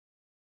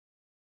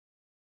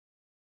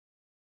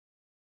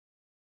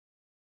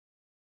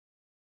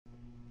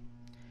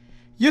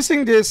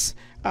Using this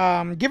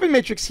given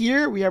matrix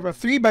here, we have a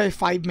 3 by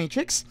 5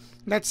 matrix.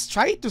 Let's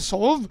try to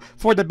solve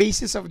for the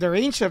basis of the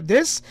range of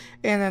this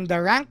and then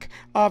the rank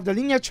of the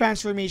linear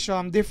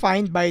transformation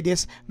defined by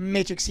this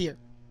matrix here.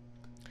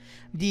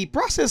 The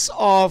process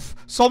of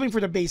solving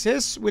for the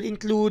basis will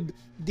include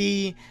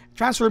the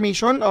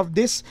transformation of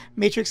this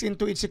matrix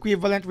into its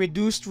equivalent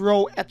reduced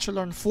row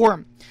echelon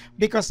form,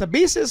 because the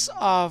basis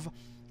of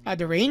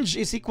the range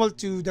is equal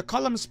to the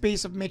column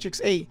space of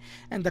matrix A,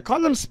 and the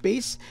column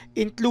space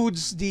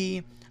includes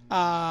the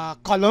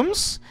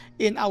columns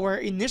in our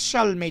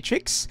initial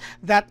matrix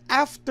that,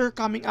 after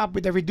coming up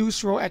with a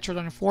reduced row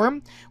echelon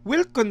form,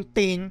 will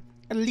contain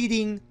a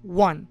leading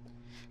 1.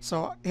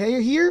 So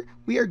here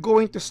we are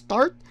going to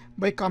start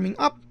by coming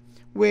up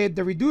with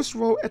the reduced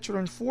row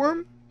echelon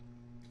form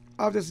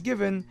of this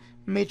given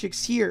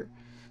matrix here.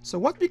 So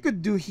what we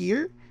could do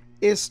here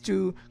is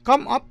to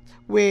come up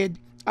with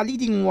a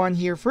leading 1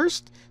 here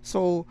first.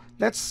 So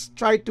let's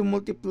try to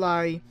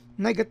multiply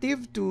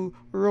negative to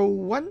row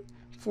 1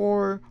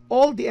 for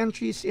all the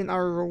entries in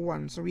our row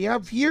 1. So we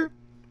have here,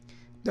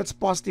 that's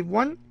positive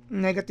 1,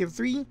 negative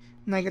 3,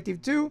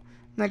 negative 2,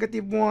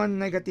 negative 1,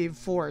 negative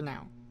 4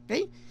 now.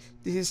 Okay?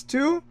 This is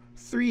 2,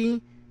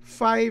 3,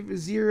 5,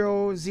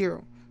 0,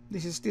 0.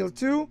 This is still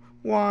 2,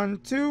 1,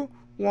 2,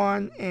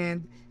 1,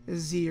 and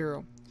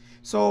 0.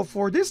 So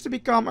for this to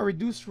become a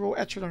reduced row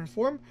echelon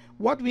form,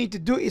 what we need to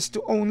do is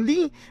to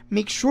only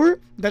make sure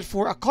that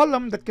for a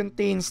column that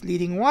contains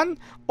leading 1,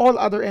 all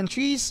other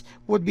entries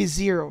would be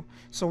 0.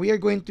 So we are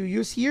going to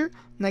use here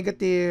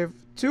negative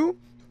 2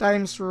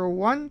 times row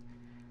 1.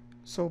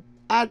 So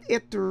add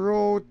it to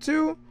row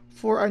 2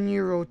 for a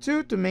new row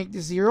 2 to make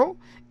this 0.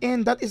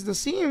 And that is the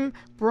same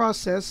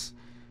process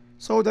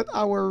so that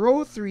our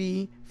row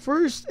 3,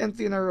 first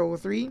entry in our row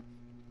 3,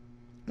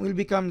 will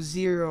become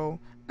 0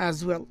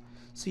 as well.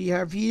 So you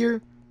have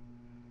here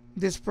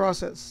this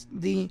process.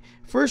 The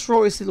first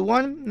row is still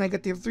 1,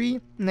 negative 3,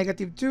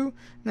 negative 2,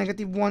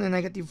 negative 1, and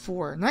negative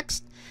 4.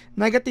 Next,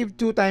 negative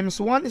 2 times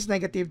 1 is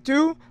negative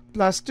 2,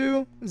 plus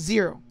 2,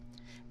 0.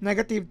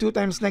 Negative 2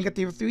 times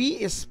negative 3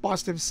 is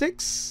positive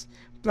 6,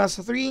 plus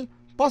 3,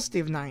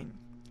 positive 9.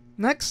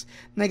 Next,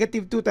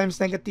 negative 2 times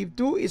negative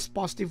 2 is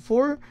positive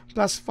 4,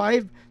 plus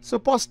 5, so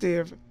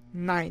positive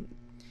 9.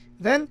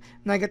 Then,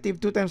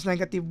 negative 2 times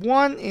negative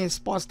 1 is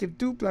positive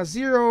 2 plus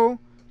 0,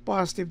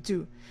 positive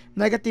 2.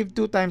 Negative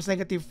 2 times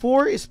negative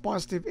 4 is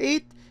positive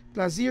 8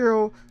 plus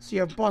 0, so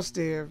you have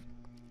positive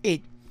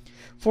 8.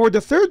 For the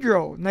third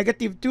row,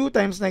 negative 2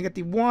 times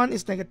negative 1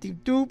 is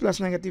negative 2 plus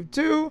negative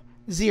 2,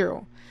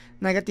 0.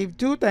 Negative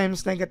 2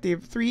 times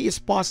negative 3 is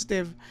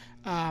positive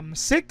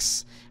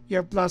 6. You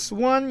have plus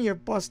 1, you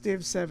have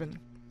positive 7.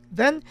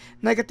 Then,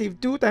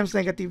 negative 2 times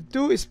negative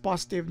 2 is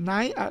positive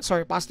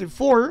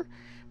 4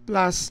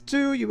 plus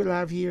 2, you will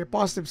have here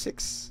positive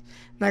 6.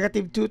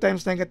 Negative 2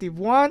 times negative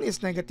 1 is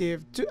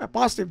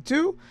positive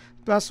 2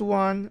 plus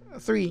 1,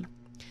 3.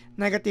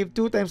 Negative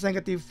 2 times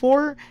negative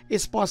 4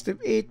 is positive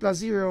 8 plus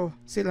 0,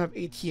 still have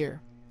 8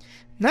 here.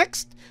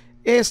 Next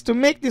is to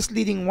make this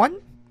leading 1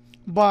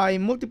 by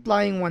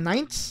multiplying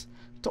 1/9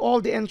 to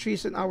all the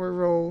entries in our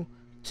row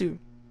 2.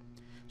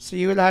 So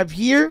you will have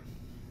here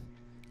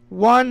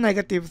 1,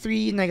 negative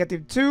 3,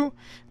 negative 2,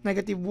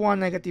 negative 1,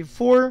 negative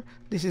 4.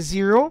 This is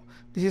 0.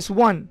 This is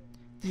 1.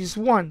 This is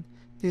 1.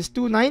 This is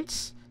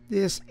 2/9.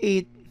 This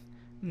is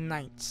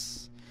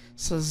 8/9.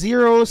 So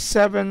 0,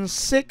 7,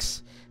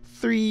 6,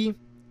 3,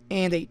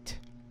 and 8.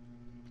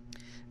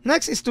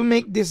 Next is to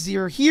make this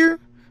 0 here,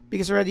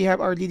 because we already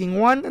have our leading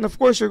 1. And of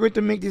course, you're going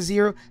to make this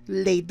 0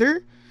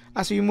 later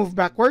as we move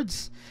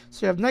backwards.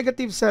 So you have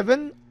negative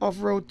 7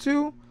 of row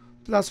 2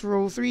 plus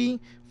row 3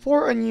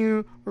 for a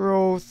new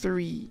row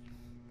 3.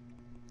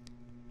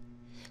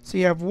 So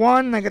you have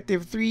 1,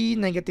 negative 3,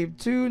 negative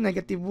 2,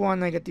 negative 1,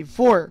 negative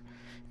 4.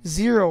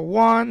 0,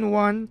 1,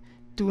 1,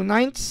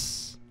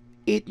 2/9,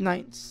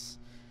 8/9.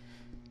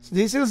 So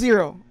this is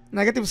 0.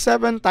 Negative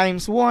 7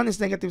 times 1 is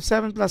negative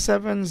 7 plus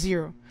 7,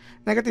 0.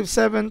 Negative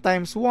 7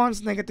 times 1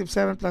 is negative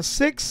 7 plus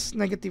 6,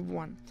 negative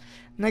 1.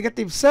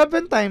 Negative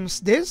 7 times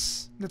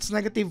this, that's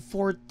negative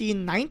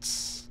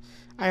 14/9.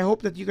 I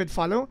hope that you could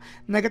follow.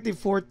 Negative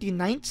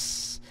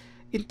 14/9.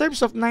 In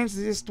terms of 9s,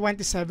 this is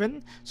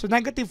 27. So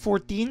negative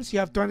 14, so you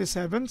have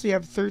 27. So you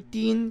have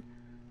 13/9.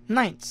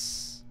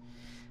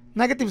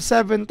 Negative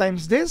 7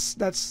 times this,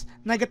 that's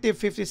negative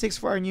 56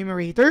 for our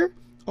numerator,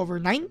 over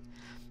 9.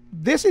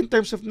 This in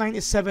terms of 9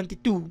 is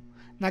 72.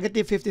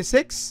 Negative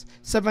 56,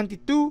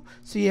 72.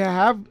 So you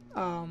have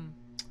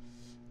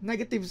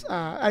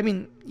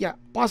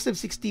positive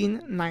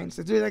 16/9.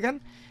 Let's do it again.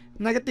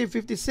 Negative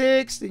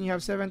 56, then you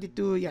have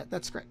 72. Yeah,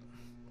 that's correct.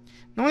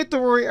 No need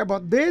to worry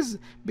about this,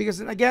 because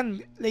then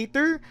again,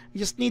 later, you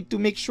just need to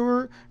make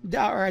sure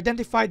or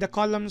identify the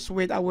columns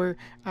with our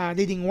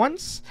leading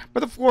ones.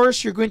 But of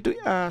course, you're going to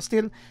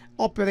still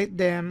operate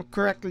them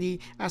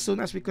correctly as soon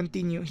as we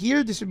continue.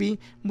 Here, this will be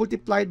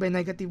multiplied by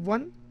negative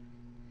 1,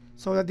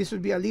 so that this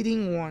would be a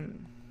leading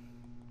 1.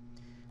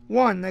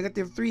 1,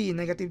 negative 3,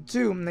 negative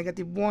 2,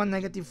 negative 1,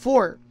 negative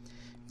 4.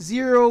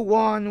 0,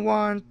 1,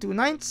 1,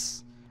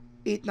 2/9,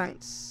 8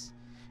 ninths.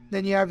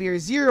 Then you have here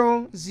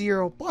 0,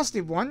 0,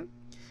 positive 1,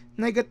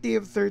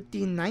 negative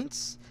 13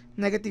 ninths,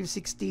 negative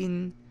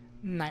 16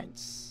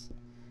 ninths.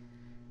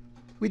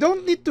 We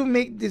don't need to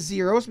make the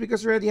zeros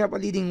because we already have a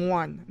leading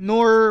 1,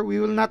 nor we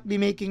will not be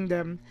making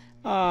them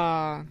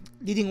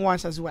leading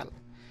 1s as well.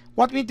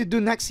 What we need to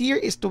do next here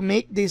is to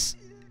make these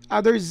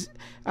other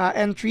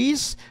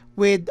entries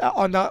with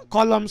on the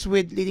columns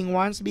with leading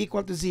 1s be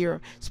equal to 0.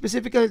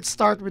 Specifically, let's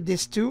start with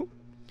this 2.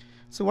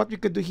 So what we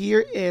could do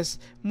here is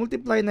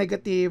multiply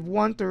negative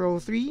 1 to row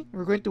 3.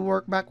 We're going to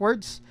work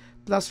backwards.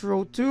 Plus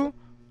row 2.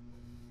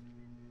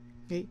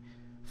 Okay.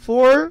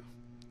 For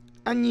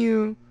a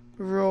new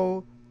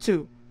row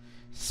 2.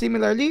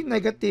 Similarly,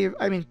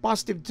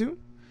 positive 2.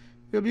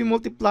 We'll be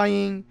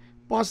multiplying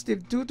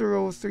positive 2 to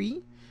row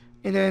 3.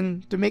 And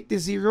then to make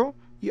this 0,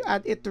 you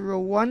add it to row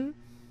 1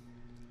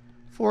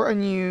 for a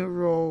new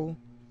row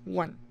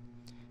 1.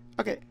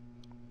 Okay.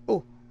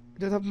 Oh, I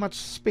don't have much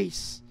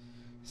space.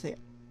 So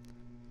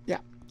yeah,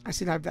 I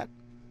still have that.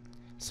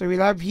 So we'll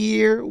have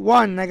here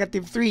 1,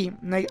 negative 3.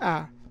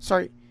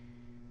 Sorry.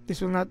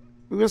 This will not.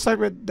 We will start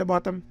with the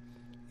bottom.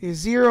 Is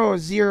 0,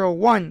 0,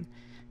 1.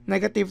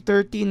 Negative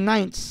 13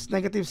 ninths.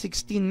 Negative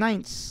 16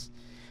 ninths.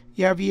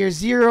 You have here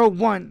 0,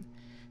 1.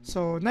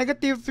 So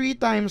negative 3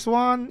 times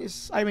 1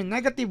 is,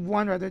 negative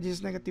 1 rather, this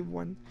is negative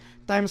 1.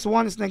 Times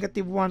 1 is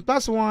negative 1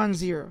 plus 1,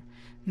 0.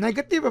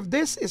 Negative of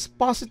this is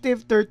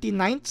positive 30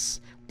 ninths.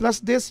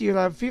 Plus this, you'll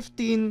have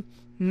 15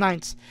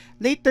 ninths.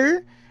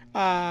 Later,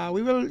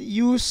 we will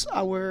use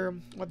our,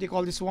 what do you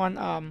call this one,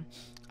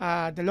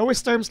 the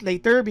lowest terms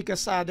later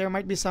because there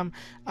might be some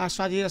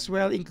strategy as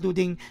well,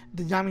 including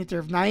the denominator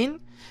of 9.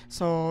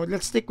 So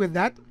let's stick with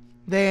that.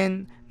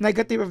 Then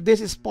negative of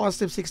this is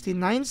positive 16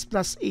 ninths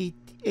plus 8.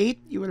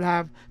 You will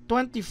have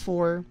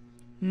 24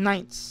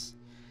 ninths.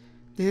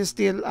 This is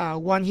still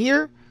 1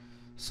 here.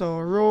 So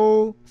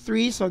row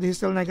 3. So this is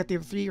still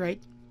negative 3,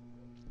 right?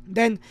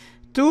 Then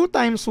 2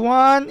 times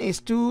 1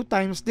 is 2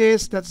 times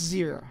this. That's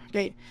 0.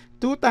 Okay.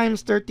 2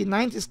 times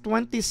 39 is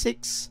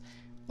 26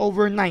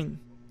 over 9.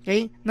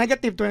 Okay.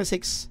 Negative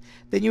 26.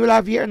 Then you will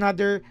have here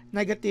another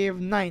negative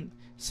 9.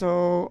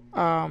 So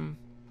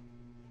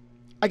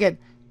again,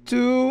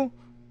 2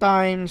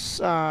 times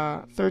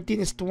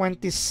 13 is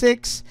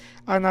 26.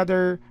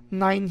 Another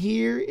 9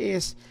 here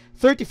is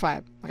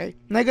 35. Okay,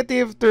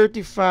 negative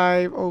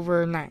 35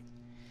 over 9.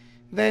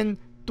 Then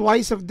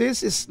twice of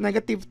this is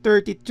negative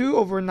 32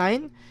 over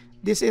 9.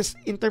 This is,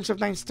 in terms of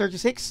 9, is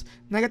 36.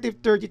 Negative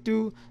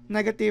 32,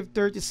 negative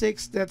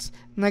 36, that's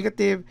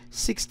negative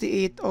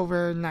 68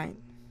 over 9.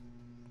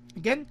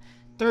 Again,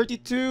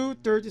 32,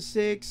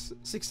 36,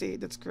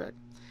 68, that's correct.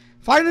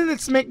 Finally,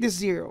 let's make this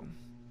 0.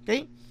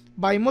 Okay,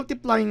 by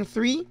multiplying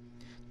 3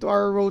 to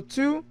our row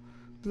 2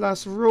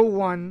 plus row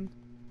 1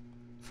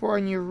 for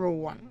a new row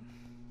 1.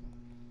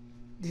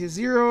 This is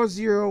 0,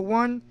 0,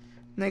 1,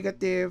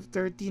 negative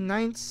 13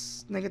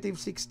 ninths, negative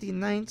 16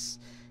 ninths,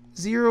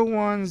 0,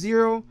 1,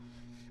 0,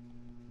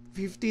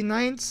 50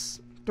 ninths,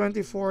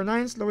 24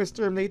 ninths, lowest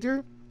term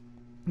later.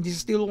 This is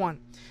still 1.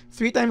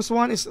 3 times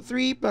 1 is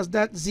 3 plus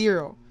that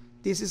 0.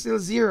 This is still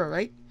 0,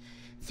 right?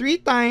 3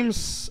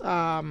 times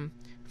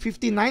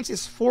 50 ninths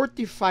is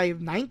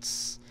 45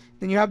 ninths.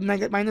 Then you have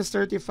minus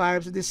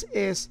 35, so this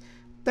is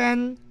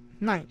 10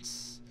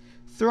 ninths.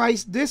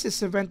 Thrice this is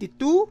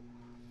 72.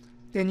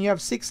 Then you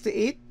have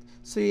 68,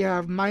 so you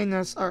have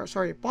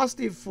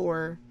positive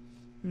 4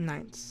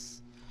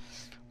 ninths.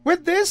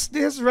 With this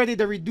is already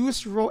the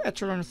reduced row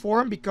echelon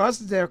form because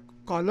the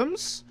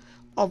columns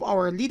of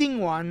our leading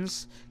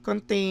ones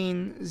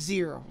contain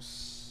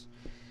zeros.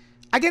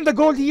 Again, the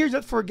goal here,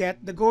 don't forget,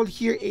 the goal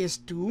here is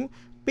to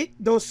pick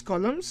those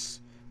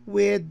columns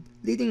with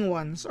leading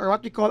ones, or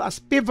what we call as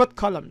pivot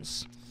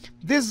columns.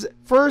 These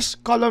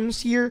first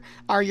columns here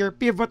are your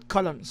pivot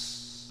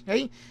columns.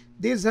 Okay,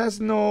 this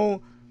has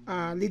no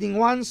leading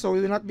ones, so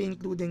we will not be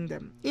including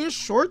them. In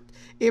short,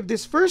 if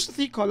these first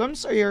 3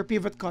 columns are your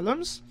pivot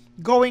columns,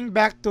 going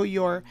back to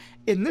your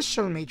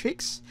initial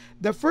matrix,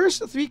 the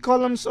first 3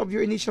 columns of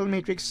your initial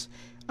matrix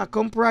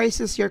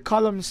comprises your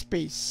column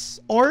space,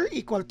 or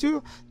equal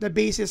to the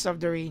basis of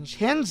the range.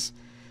 Hence,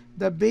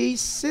 the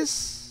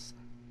basis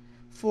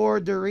for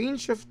the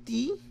range of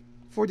T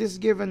for this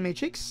given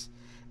matrix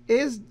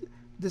is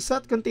the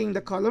set containing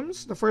the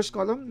columns. The first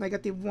column,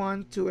 negative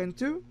 1, 2, and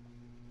 2.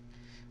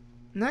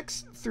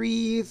 Next,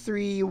 3,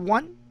 3,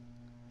 1.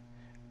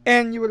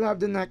 And you will have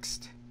the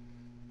next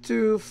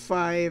 2,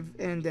 5,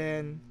 and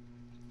then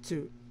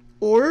 2.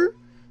 Or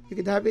you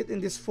could have it in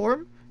this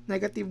form,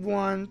 negative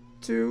 1,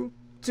 2,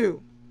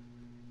 2.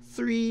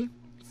 3,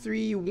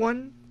 3,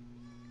 1,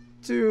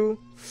 2,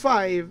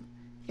 5,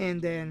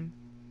 and then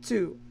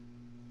 2.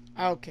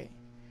 Okay.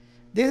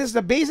 This is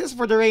the basis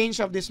for the range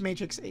of this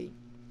matrix A.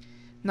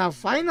 Now,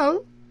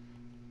 final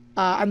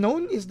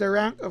unknown is the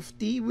rank of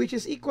T, which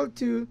is equal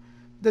to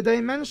the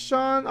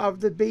dimension of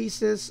the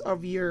basis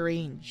of your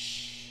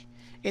range.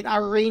 And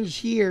our range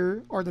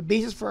here, or the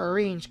basis for our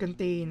range,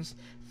 contains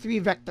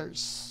 3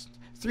 vectors,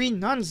 3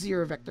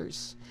 non-zero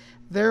vectors.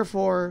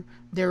 Therefore,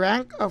 the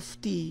rank of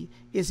T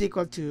is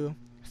equal to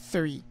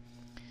 3.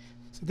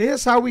 So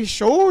this is how we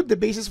show the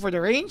basis for the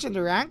range and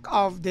the rank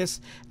of this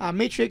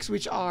matrix,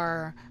 which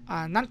are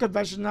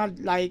non-conventional,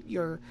 like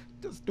your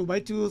 2 by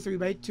 2, 3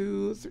 by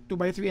 2, 2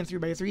 by 3, and 3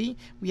 by 3.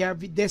 We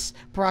have this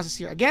process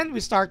here. Again, we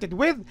started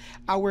with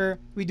our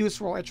reduced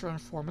row echelon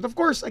form. But of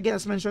course, again,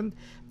 as mentioned,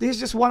 this is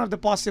just one of the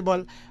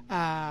possible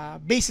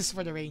basis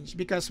for the range,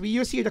 because we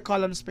use here the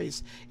column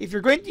space. If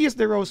you're going to use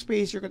the row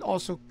space, you could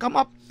also come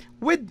up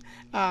with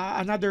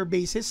another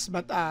basis.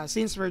 But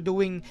since we're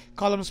doing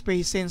column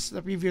space since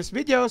the previous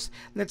videos,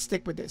 let's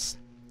stick with this.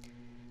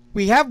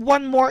 We have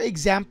one more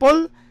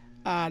example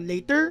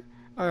later,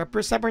 or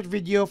a separate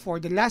video for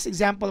the last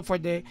example for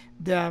the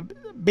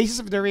basis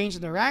of the range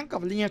and the rank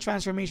of a linear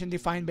transformation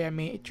defined by a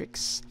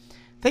matrix.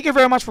 Thank you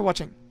very much for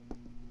watching.